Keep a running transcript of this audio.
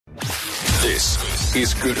This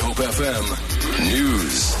is Good Hope FM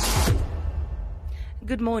News.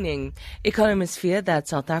 Good morning. Economists fear that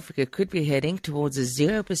South Africa could be heading towards a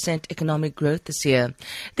 0% economic growth this year.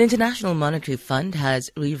 The International Monetary Fund has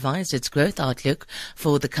revised its growth outlook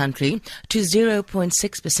for the country to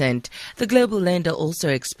 0.6%. The global lender also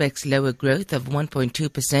expects lower growth of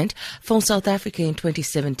 1.2% for South Africa in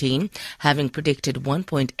 2017, having predicted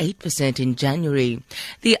 1.8% in January.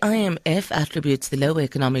 The IMF attributes the lower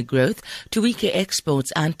economic growth to weaker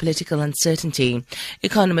exports and political uncertainty.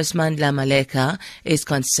 Economist Mandla Maleka is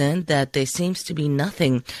concerned that there seems to be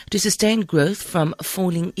nothing to sustain growth from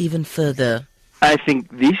falling even further. I think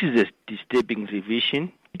this is a disturbing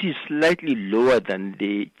revision. It is slightly lower than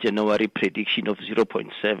the January prediction of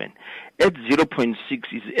 0.7. At 0.6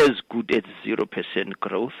 is as good as 0%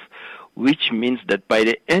 growth, which means that by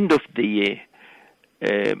the end of the year,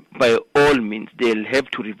 by all means, they'll have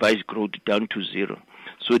to revise growth down to zero.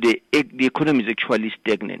 So the economy is actually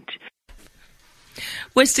stagnant.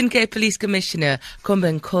 Western Cape Police Commissioner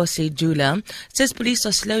Nkosi Jula says police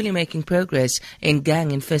are slowly making progress in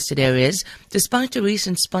gang-infested areas despite a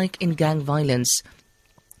recent spike in gang violence.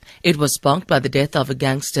 It was sparked by the death of a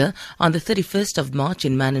gangster on the 31st of March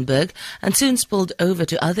in Manenberg and soon spilled over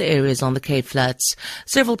to other areas on the Cape Flats.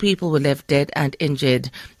 Several people were left dead and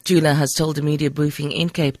injured. Jula has told a media briefing in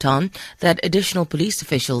Cape Town that additional police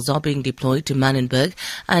officials are being deployed to Manenberg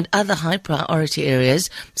and other high-priority areas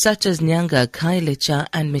such as Nyanga, Khayelitsha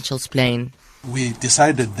and Mitchell's Plain. We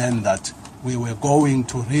decided then that we were going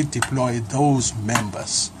to redeploy those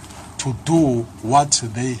members to do what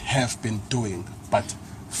they have been doing, but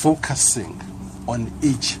focusing on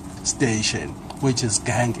each station which is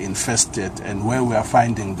gang infested and where we are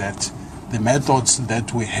finding that the methods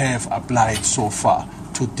that we have applied so far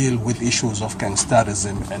to deal with issues of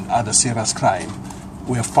gangsterism and other serious crime,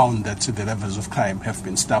 we have found that the levels of crime have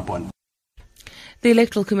been stubborn. The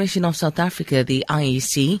Electoral Commission of South Africa, the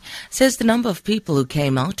IEC, says the number of people who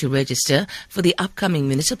came out to register for the upcoming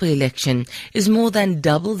municipal election is more than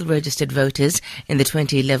double the registered voters in the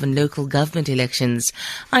 2011 local government elections.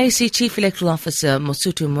 IEC Chief Electoral Officer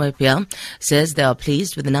Mosotho Moepia says they are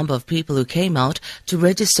pleased with the number of people who came out to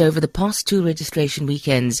register over the past two registration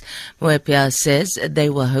weekends. Moepia says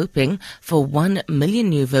they were hoping for 1 million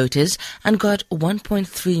new voters and got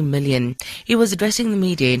 1.3 million. He was addressing the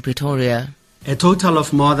media in Pretoria. A total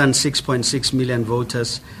of more than 6.6 million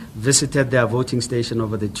voters visited their voting station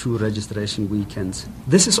over the two registration weekends.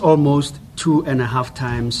 This is almost 2.5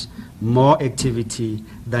 times more activity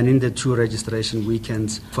than in the two registration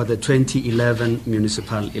weekends for the 2011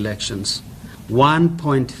 municipal elections.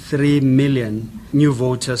 1.3 million new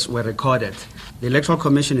voters were recorded. The Electoral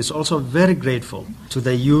Commission is also very grateful to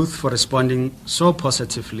the youth for responding so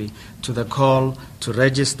positively to the call to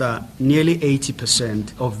register. Nearly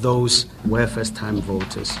 80% of those were first-time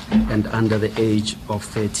voters and under the age of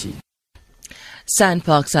 30.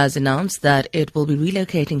 Sandparks has announced that it will be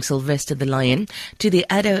relocating Sylvester the lion to the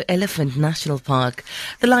Addo Elephant National Park.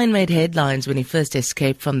 The lion made headlines when he first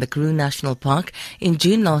escaped from the Karoo National Park in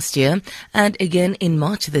June last year and again in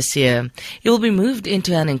March this year. He will be moved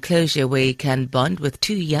into an enclosure where he can bond with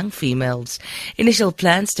two young females. Initial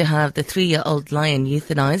plans to have the 3-year-old lion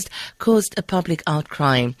euthanized caused a public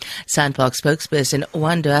outcry. Sandpark spokesperson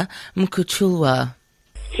Wanda Mkuchulwa.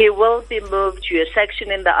 He will be moved to a section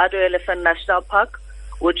in the Addo Elephant National Park,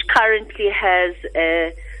 which currently has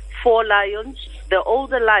 4 lions. The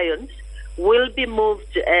older lions will be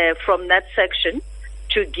moved from that section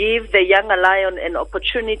to give the younger lion an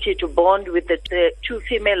opportunity to bond with the 2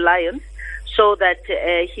 female lions so that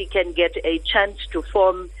he can get a chance to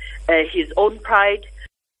form his own pride.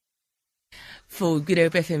 For Good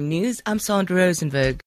Hope FM News, I'm Sandra Rosenberg.